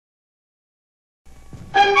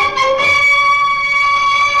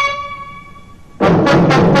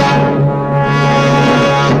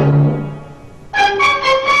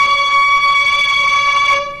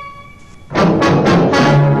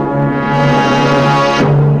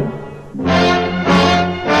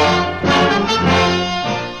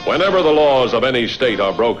Whenever the laws of any state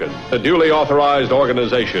are broken, a duly authorized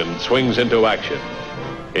organization swings into action.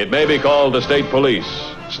 It may be called the state police,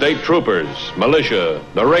 state troopers, militia,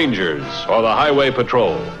 the rangers, or the highway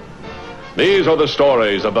patrol. These are the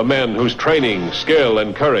stories of the men whose training, skill,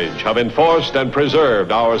 and courage have enforced and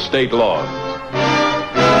preserved our state laws.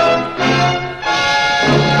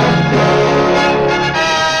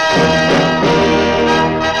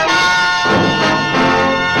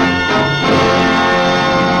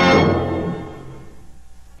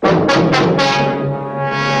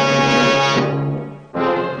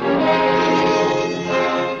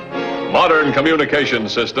 Modern communication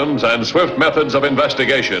systems and swift methods of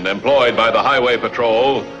investigation employed by the Highway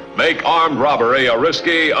Patrol make armed robbery a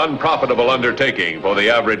risky, unprofitable undertaking for the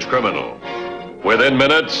average criminal. Within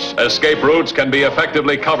minutes, escape routes can be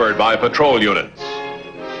effectively covered by patrol units.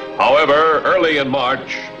 However, early in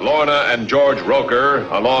March, Lorna and George Roker,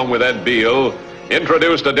 along with Ed Beale,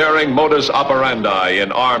 introduced a daring modus operandi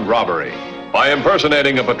in armed robbery. By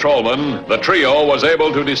impersonating a patrolman, the trio was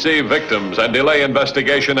able to deceive victims and delay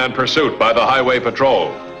investigation and pursuit by the Highway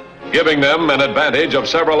Patrol, giving them an advantage of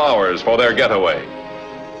several hours for their getaway.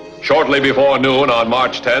 Shortly before noon on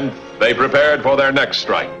March 10th, they prepared for their next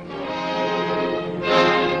strike.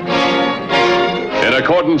 In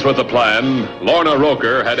accordance with the plan, Lorna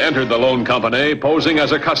Roker had entered the loan company posing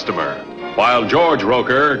as a customer, while George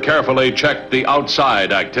Roker carefully checked the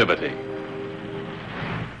outside activity.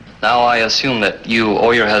 Now, I assume that you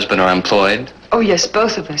or your husband are employed? Oh, yes,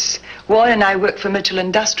 both of us. Warren and I work for Mitchell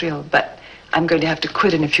Industrial, but I'm going to have to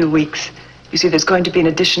quit in a few weeks. You see, there's going to be an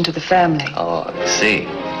addition to the family. Oh, I see.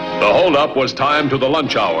 The holdup was timed to the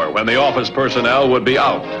lunch hour when the office personnel would be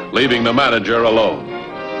out, leaving the manager alone.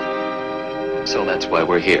 So that's why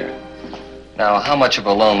we're here. Now, how much of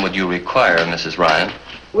a loan would you require, Mrs. Ryan?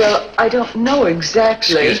 Well, I don't know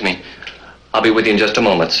exactly. Excuse me. I'll be with you in just a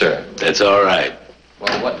moment, sir. That's all right.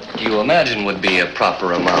 Well, what do you imagine would be a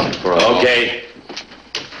proper amount for a loan? Okay.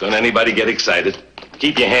 Don't anybody get excited.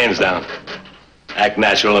 Keep your hands down. Act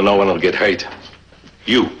natural and no one will get hurt.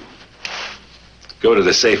 You. Go to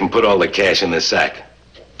the safe and put all the cash in the sack.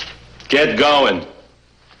 Get going.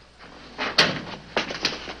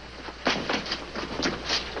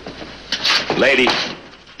 Lady,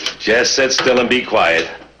 just sit still and be quiet.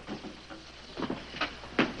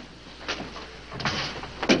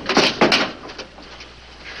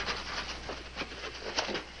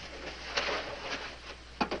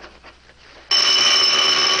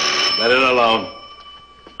 Let it alone.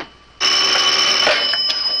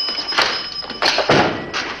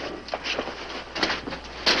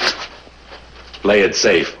 Play it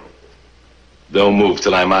safe. Don't move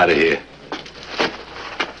till I'm out of here.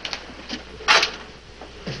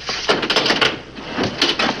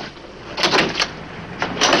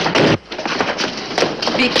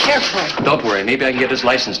 Be careful. Don't worry. Maybe I can get his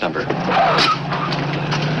license number.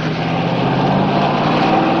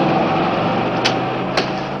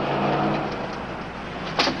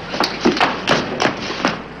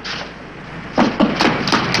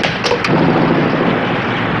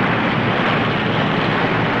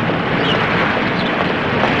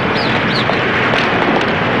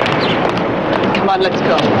 Come on, let's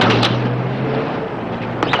go.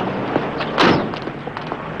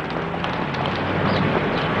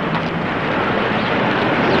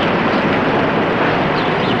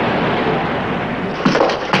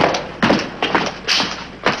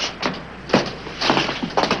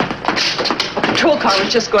 Patrol car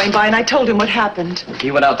was just going by, and I told him what happened.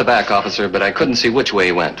 He went out the back, officer, but I couldn't see which way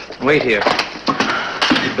he went. Wait here.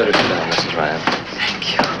 You'd better sit down, Mrs. Ryan.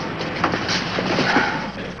 Thank you.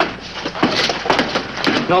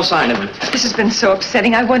 No sign of him. This has been so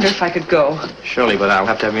upsetting. I wonder if I could go. Surely, but I'll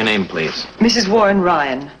have to have your name, please. Mrs. Warren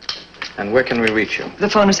Ryan. And where can we reach you? The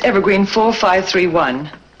phone is Evergreen 4531.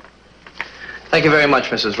 Thank you very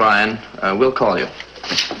much, Mrs. Ryan. We'll call you.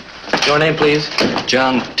 Your name, please?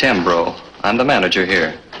 John Tembreau. I'm the manager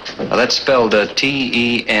here. That's spelled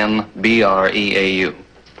T-E-M-B-R-E-A-U.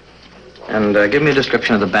 And give me a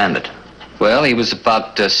description of the bandit. Well, he was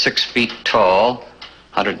about 6 feet tall,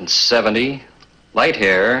 170, light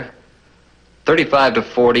hair, 35 to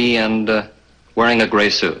 40, and wearing a gray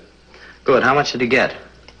suit. Good. How much did he get?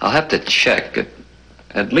 I'll have to check.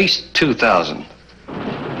 At least 2,000.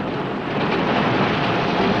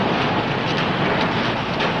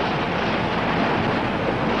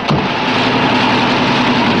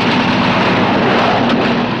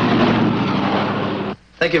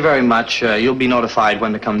 Thank you very much. You'll be notified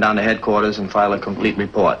when to come down to headquarters and file a complete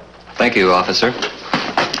report. Thank you, officer.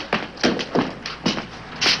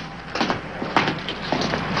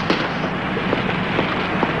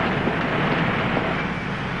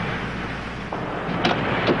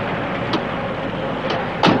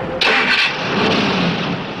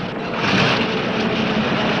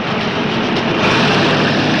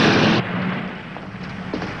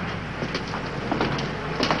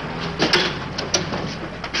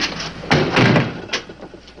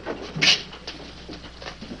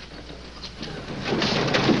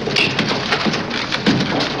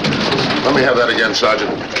 me have that again, Sergeant.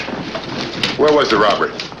 Where was the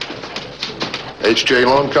robbery? H.J.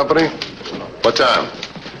 Loan Company? What time?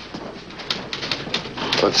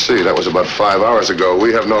 Let's see, that was about 5 hours ago.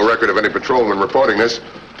 We have no record of any patrolman reporting this.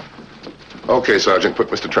 Okay, Sergeant, put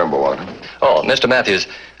Mr. Tremble on. Oh, Mr. Matthews,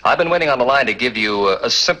 I've been waiting on the line to give you a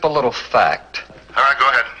simple little fact. All right, go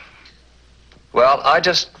ahead. Well, I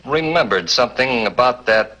just remembered something about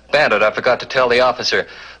that bandit I forgot to tell the officer.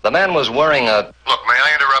 The man was wearing a... Look, may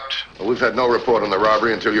I interrupt? Well, we've had no report on the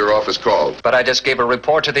robbery until your office called. But I just gave a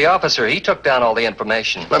report to the officer. He took down all the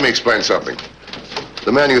information. Let me explain something.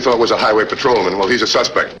 The man you thought was a highway patrolman, well, he's a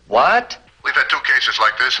suspect. What? We've had 2 cases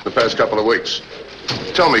like this in the past couple of weeks.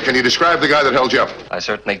 Tell me, can you describe the guy that held you up? I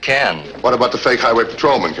certainly can. What about the fake highway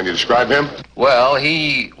patrolman? Can you describe him? Well,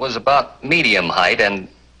 he was about medium height, and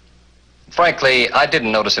frankly, I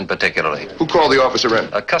didn't notice him particularly. Who called the officer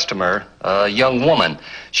in? A customer, a young woman.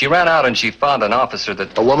 She ran out and she found an officer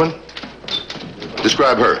that... A woman?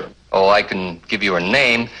 Describe her. Oh, I can give you her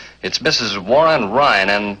name. It's Mrs. Warren Ryan,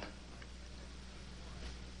 and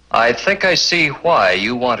I think I see why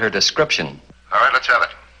you want her description. All right, let's have it.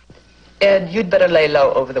 Ed, you'd better lay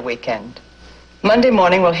low over the weekend. Monday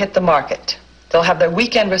morning, we'll hit the market. They'll have their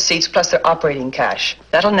weekend receipts plus their operating cash.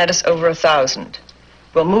 That'll net us over 1,000.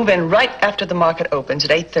 We'll move in right after the market opens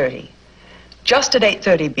at 8:30. Just at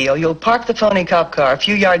 8:30, Beale, you'll park the phony cop car a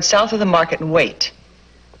few yards south of the market and wait.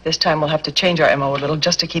 This time we'll have to change our MO a little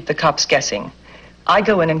just to keep the cops guessing. I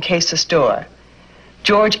go in and case the store.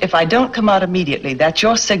 George, if I don't come out immediately, that's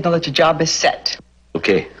your signal that your job is set.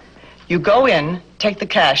 Okay. You go in, take the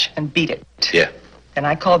cash, and beat it. Yeah. Then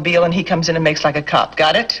I call Beale, and he comes in and makes like a cop.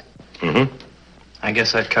 Got it? Mm-hmm. I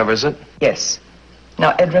guess that covers it. Yes.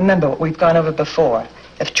 Now, Ed, remember what we've gone over before.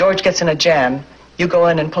 If George gets in a jam, you go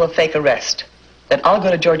in and pull a fake arrest. Then I'll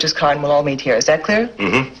go to George's car and we'll all meet here. Is that clear?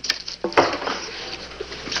 Mm-hmm.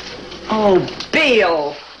 Oh,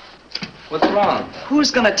 Beale! What's wrong?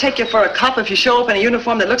 Who's gonna take you for a cop if you show up in a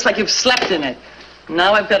uniform that looks like you've slept in it?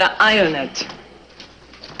 Now I've got to iron it.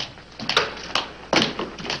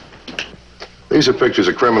 These are pictures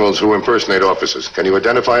of criminals who impersonate officers. Can you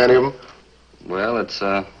identify any of them? Well, it's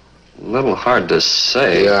a little hard to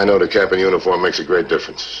say. Yeah, I know the cap and uniform makes a great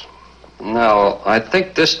difference. No, I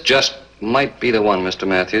think this just might be the one, Mr.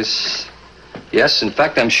 Matthews. Yes, in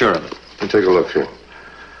fact, I'm sure of it. Let me take a look here.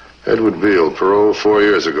 Edward Beale, parole 4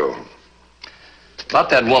 years ago. About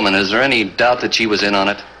that woman, is there any doubt that she was in on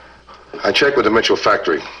it? I checked with the Mitchell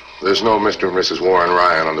factory. There's no Mr. and Mrs. Warren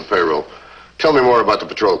Ryan on the payroll. Tell me more about the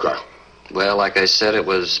patrol car. Well, like I said, it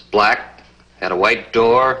was black, had a white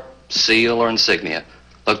door, seal, or insignia.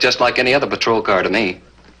 Looked just like any other patrol car to me.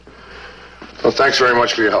 Well, thanks very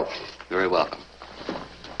much for your help. Very welcome.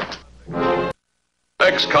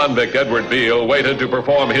 Ex-convict Edward Beale waited to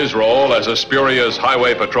perform his role as a spurious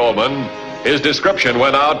highway patrolman. His description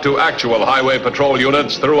went out to actual highway patrol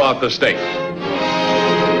units throughout the state.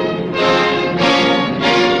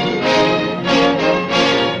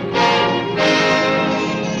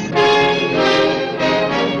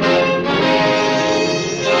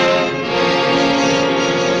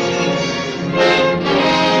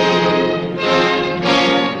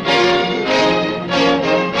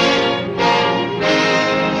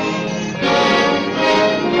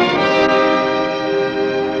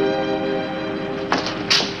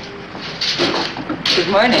 Good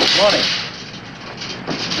morning. Morning.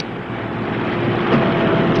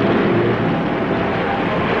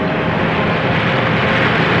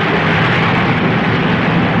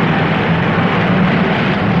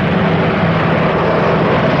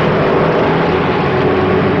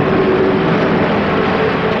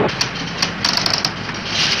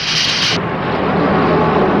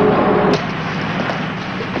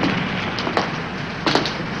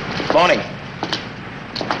 Morning.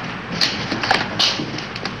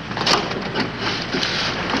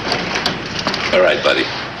 All right, buddy.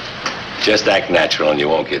 Just act natural and you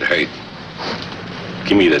won't get hurt.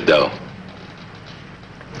 Give me the dough.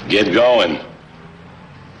 Get going.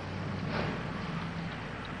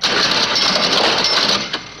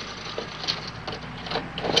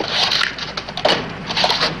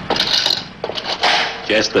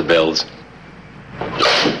 Just the bills.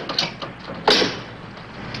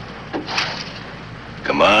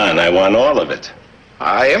 Come on, I want all of it.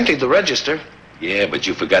 I emptied the register. Yeah, but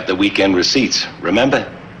you forgot the weekend receipts,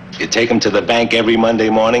 remember? You take them to the bank every Monday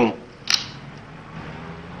morning.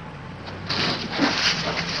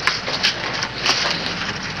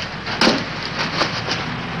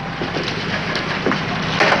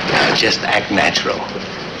 Now just act natural.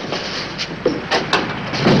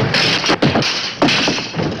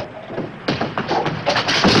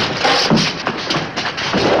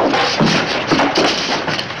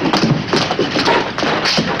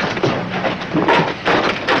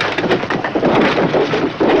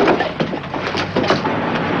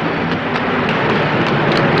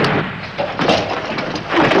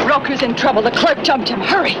 trouble. The clerk jumped him.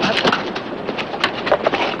 Hurry.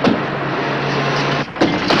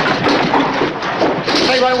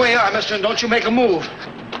 Stay right where you are, mister, and don't you make a move.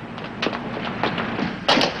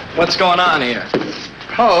 What's going on here?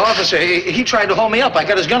 Oh, officer, he tried to hold me up. I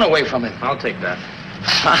got his gun away from him. I'll take that.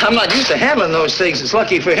 I'm not used to handling those things. It's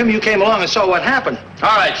lucky for him you came along and saw what happened.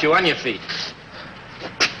 All right, you on your feet.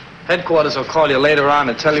 Headquarters will call you later on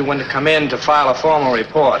and tell you when to come in to file a formal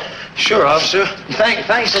report. Sure, officer.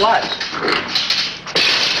 Thanks a lot.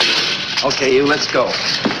 Okay, you, let's go.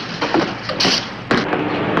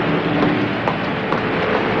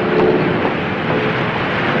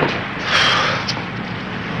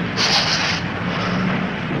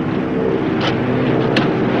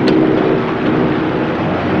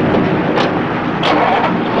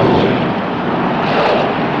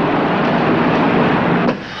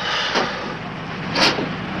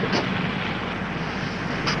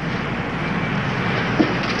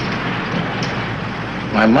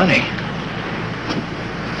 My money.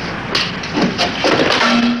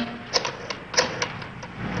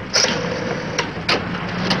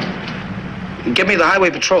 Get me the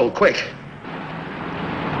highway patrol, quick.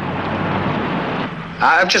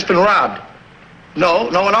 I've just been robbed. No,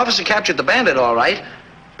 an officer captured the bandit, all right.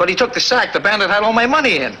 But he took the sack. The bandit had all my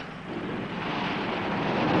money in.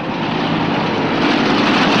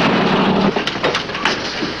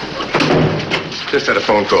 Just had a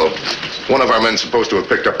phone call. One of our men's supposed to have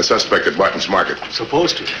picked up the suspect at Barton's Market.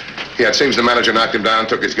 Supposed to? Yeah, it seems the manager knocked him down,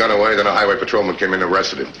 took his gun away, then a highway patrolman came in and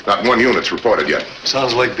arrested him. Not one unit's reported yet.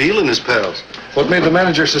 Sounds like Beale and his pals. What made the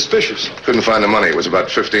manager suspicious? Couldn't find the money. It was about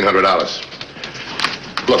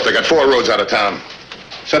 $1,500. Look, they got 4 roads out of town.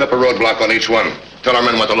 Set up a roadblock on each one. Tell our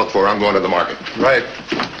men what to look for. I'm going to the market. Right.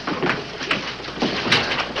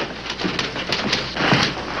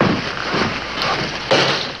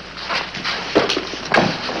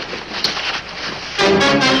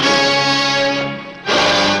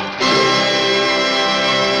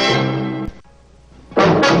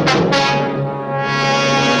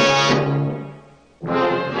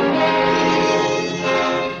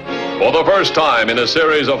 For the first time in a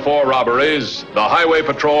series of 4 robberies, the Highway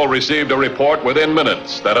Patrol received a report within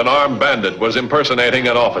minutes that an armed bandit was impersonating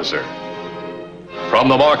an officer. From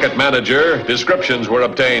the market manager, descriptions were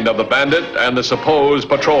obtained of the bandit and the supposed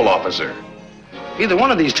patrol officer. Either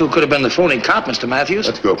one of these two could have been the phony cop, Mr. Matthews.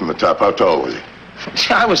 Let's go from the top. How tall was he?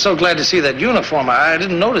 I was so glad to see that uniform. I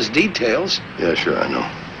didn't notice details. Yeah, sure, I know.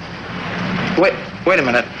 Wait a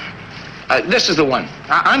minute. This is the one.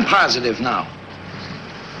 I'm positive now.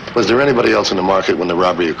 Was there anybody else in the market when the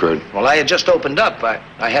robbery occurred? Well, I had just opened up.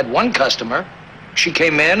 I had one customer. She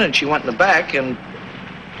came in and she went in the back, and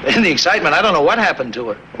in the excitement, I don't know what happened to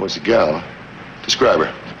her. What was the gal? Describe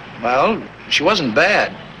her. Well, she wasn't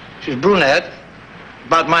bad. She was brunette,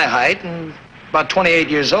 about my height, and about 28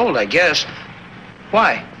 years old, I guess.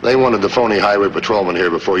 Why? They wanted the phony highway patrolman here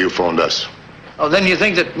before you phoned us. Oh, then you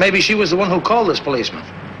think that maybe she was the one who called this policeman?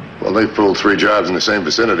 Well, they pulled 3 jobs in the same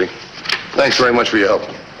vicinity. Thanks very much for your help.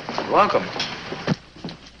 You're welcome.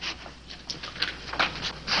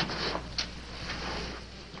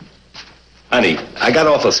 Honey, I got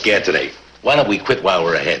awful scared today. Why don't we quit while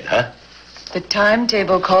we're ahead, huh? The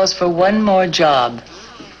timetable calls for one more job.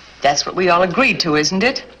 That's what we all agreed to, isn't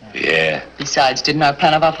it? Yeah. Besides, didn't our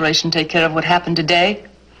plan of operation take care of what happened today?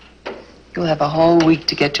 You'll have a whole week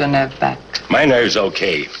to get your nerve back. My nerve's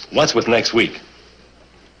okay. What's with next week?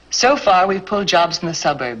 So far, we've pulled jobs in the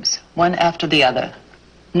suburbs, one after the other.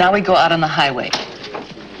 Now we go out on the highway.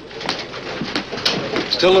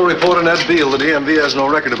 Still a report on Ed Beale. The DMV has no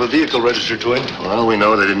record of a vehicle registered to him. Well, we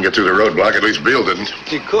know they didn't get through the roadblock. At least Beale didn't.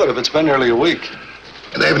 He could if it's been nearly a week.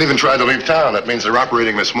 And they haven't even tried to leave town. That means they're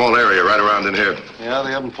operating in a small area right around in here. Yeah,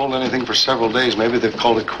 they haven't pulled anything for several days. Maybe they've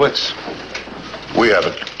called it quits. We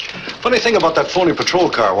haven't. Funny thing about that phony patrol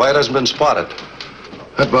car, why it hasn't been spotted.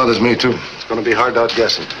 That bothers me, too. It's going to be hard to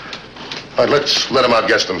outguess it. All right, let's let them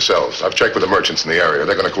outguess themselves. I've checked with the merchants in the area.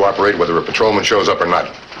 They're going to cooperate whether a patrolman shows up or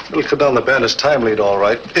not. It'll cut down the bandit's time lead, all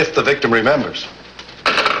right, if the victim remembers.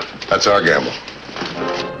 That's our gamble.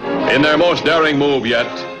 In their most daring move yet,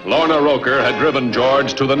 Lorna Roker had driven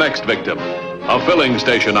George to the next victim, a filling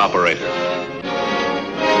station operator.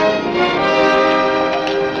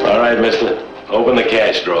 All right, mister. Open the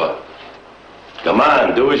cash drawer. Come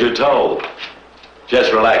on, do as you're told.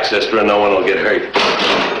 Just relax, sister, and no one will get hurt.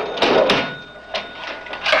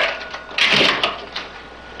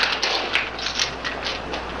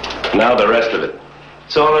 Now the rest of it.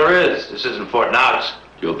 That's all there is. This isn't Fort Knox.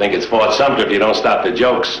 You'll think it's Fort Sumter if you don't stop the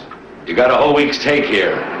jokes. You got a whole week's take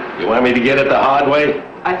here. You want me to get it the hard way?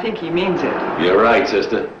 I think he means it. You're right,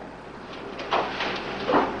 sister.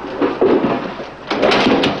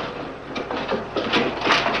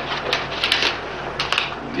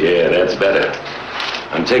 better.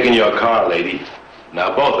 I'm taking your car, lady.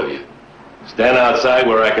 Now, both of you. Stand outside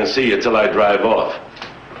where I can see you till I drive off.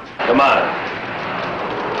 Come on.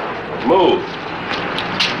 Move.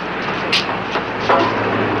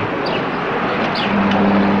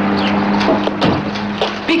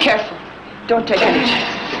 Be careful. Don't take any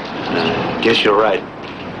chance. Guess you're right.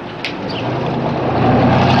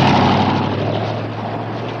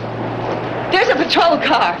 There's a patrol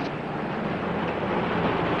car.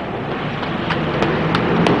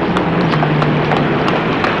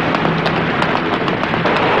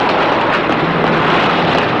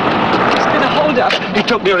 He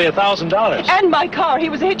took nearly $1,000. And my car. He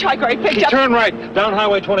was a hitchhiker I picked up. Turn right, down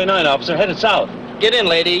Highway 29, officer, headed south. Get in,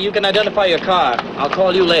 lady. You can identify your car. I'll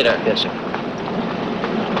call you later. Yes, sir.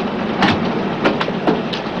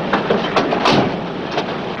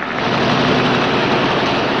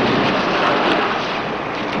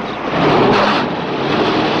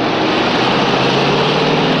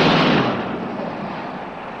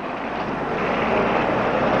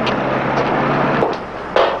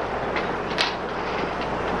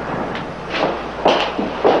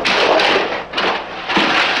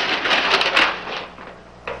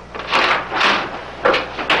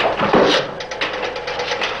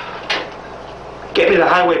 Get me the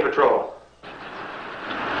highway patrol.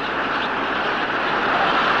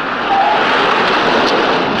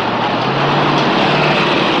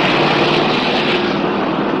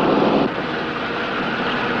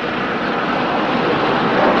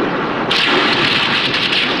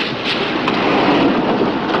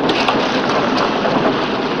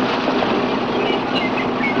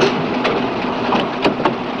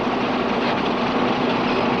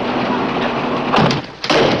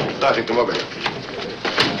 Sergeant, come over here.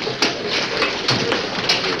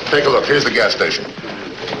 Take a look. Here's the gas station.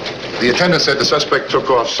 The attendant said the suspect took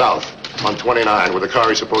off south on 29 with a car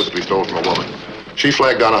he supposedly stole from a woman. She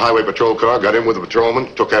flagged down a highway patrol car, got in with the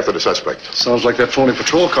patrolman, took after the suspect. Sounds like that phony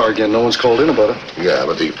patrol car again. No one's called in about it. Yeah,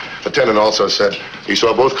 but the attendant also said he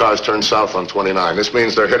saw both cars turn south on 29. This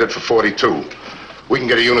means they're headed for 42. We can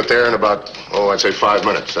get a unit there in about, I'd say 5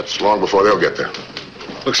 minutes. That's long before they'll get there.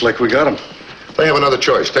 Looks like we got him. They have another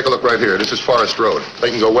choice. Take a look right here. This is Forest Road. They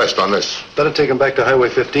can go west on this. Better take him back to Highway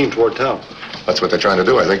 15 toward town. That's what they're trying to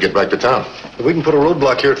do, I think, get back to town. If we can put a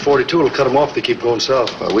roadblock here at 42, it'll cut them off if they keep going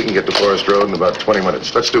south. Well, we can get to Forest Road in about 20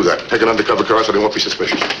 minutes. Let's do that. Take an undercover car so they won't be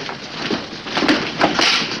suspicious.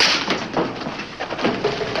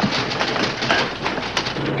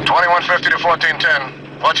 2150 to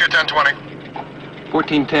 1410. What's your 1020?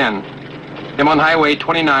 1410. I'm on Highway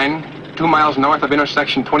 29, 2 miles north of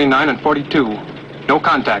intersection 29 and 42. No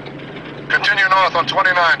contact. Continue north on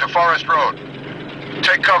 29 to Forest Road.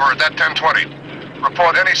 Take cover at that 1020.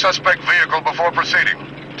 Report any suspect vehicle before proceeding.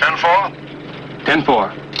 10-4?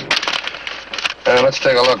 10-4. Let's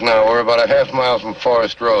take a look now. We're about a half mile from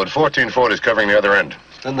Forest Road. 1440 is covering the other end.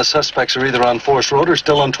 Then the suspects are either on Forest Road or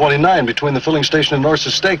still on 29 between the filling station and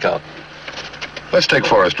Norse's Stakeout. Let's take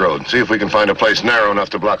Forest Road. See if we can find a place narrow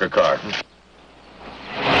enough to block a car.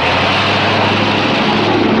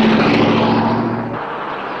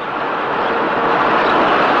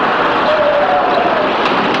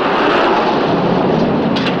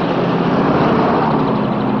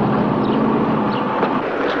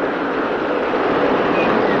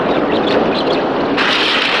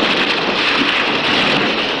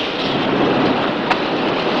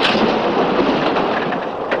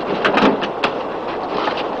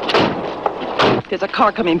 There's a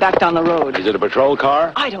car coming back down the road. Is it a patrol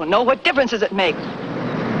car? I don't know. What difference does it make?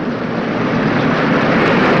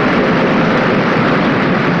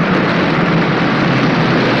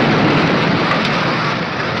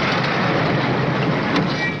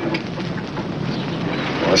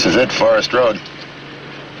 Well, this is it, Forest Road.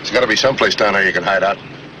 There's got to be someplace down there you can hide out.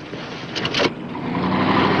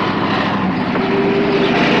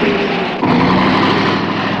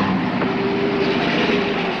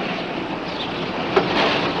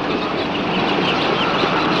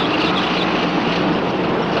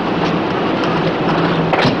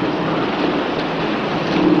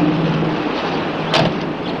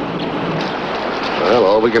 Well,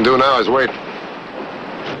 all we can do now is wait.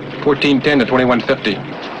 1410 to 2150.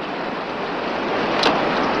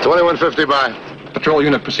 2150 by. Patrol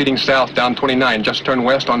unit proceeding south down 29. Just turn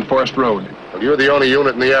west on Forest Road. Well, you're the only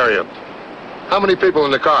unit in the area. How many people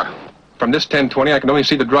in the car? From this 1020, I can only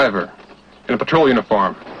see the driver in a patrol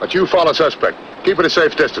uniform. But you follow suspect. Keep it a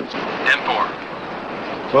safe distance.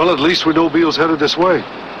 10-4. Well, at least we know Beale's headed this way.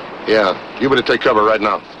 Yeah, you better take cover right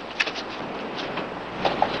now.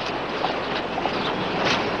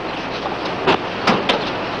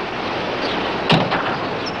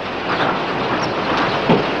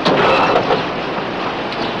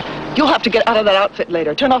 have to get out of that outfit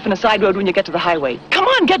later. Turn off in a side road when you get to the highway. Come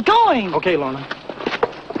on, get going. Okay, Lorna.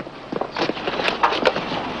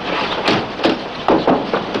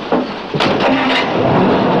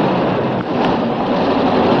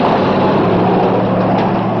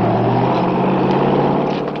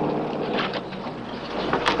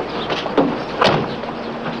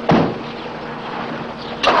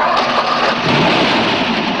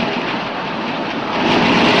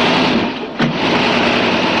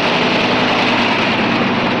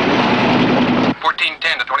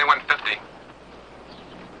 to 2150.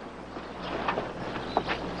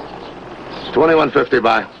 2150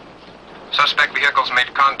 by. Suspect vehicles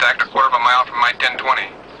made contact a quarter of a mile from I-1020.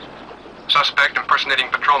 Suspect impersonating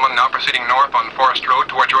patrolman now proceeding north on Forest Road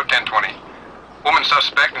towards Road 1020. Woman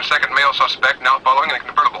suspect and second male suspect now following in a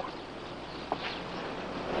convertible.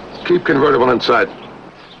 Keep convertible in sight.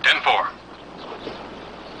 10-4.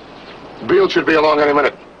 Beale should be along any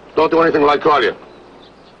minute. Don't do anything like call you.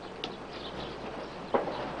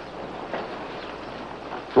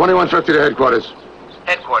 2150 to headquarters.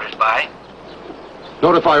 Headquarters, by.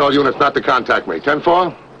 Notify all units not to contact me.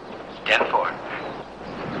 10-4? 10-4.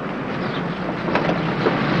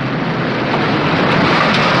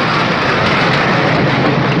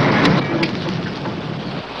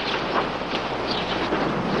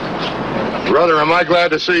 Brother, am I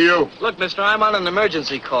glad to see you? Look, mister, I'm on an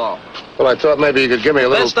emergency call. Well, I thought maybe you could give me a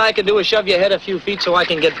little... Best I can do is shove your head a few feet so I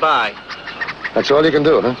can get by. That's all you can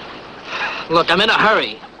do, huh? Look, I'm in a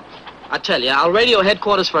hurry. I tell you, I'll radio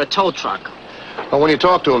headquarters for a tow truck. Well, when you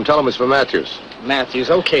talk to him, tell him it's for Matthews. Matthews,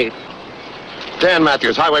 okay. Dan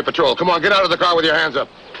Matthews, Highway Patrol. Come on, get out of the car with your hands up.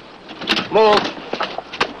 Move.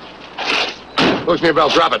 Loosen your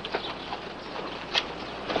belt, drop it.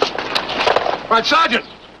 Right, Sergeant.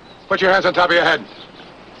 Put your hands on top of your head.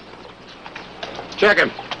 Check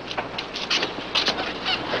him.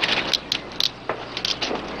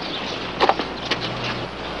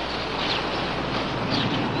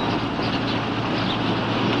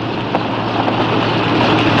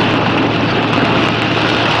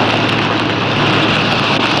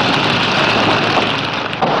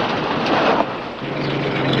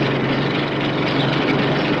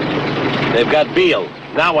 They've got Beale.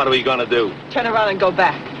 Now what are we going to do? Turn around and go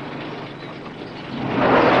back.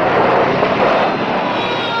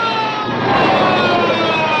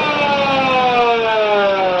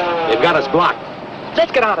 They've got us blocked.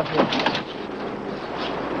 Let's get out of here.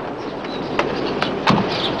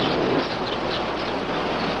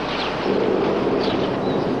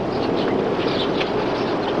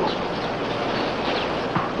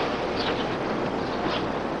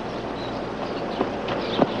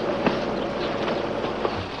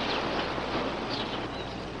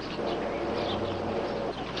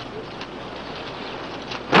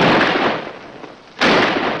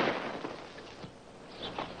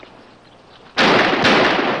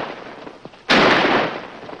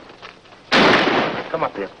 Come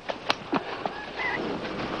up here.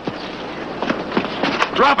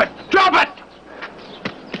 Drop it! Drop it!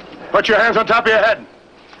 Put your hands on top of your head.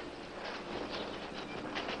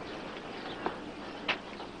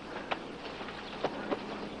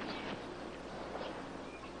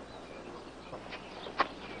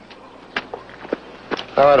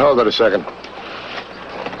 All right, hold it a second.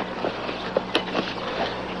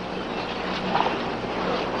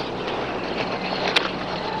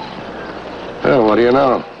 Well, what do you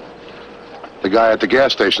know? The guy at the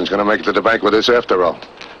gas station's gonna make it to the bank with this after all.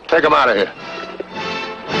 Take him out of here.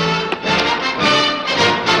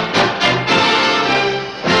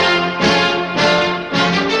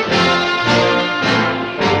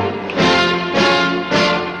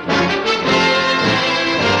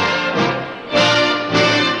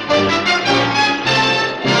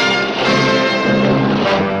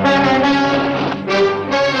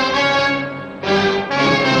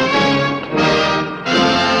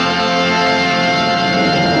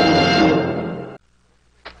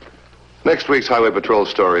 Next week's Highway Patrol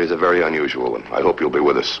story is a very unusual one. I hope you'll be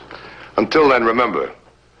with us. Until then, remember,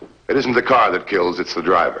 it isn't the car that kills, it's the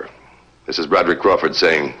driver. This is Bradley Crawford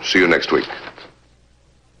saying, see you next week.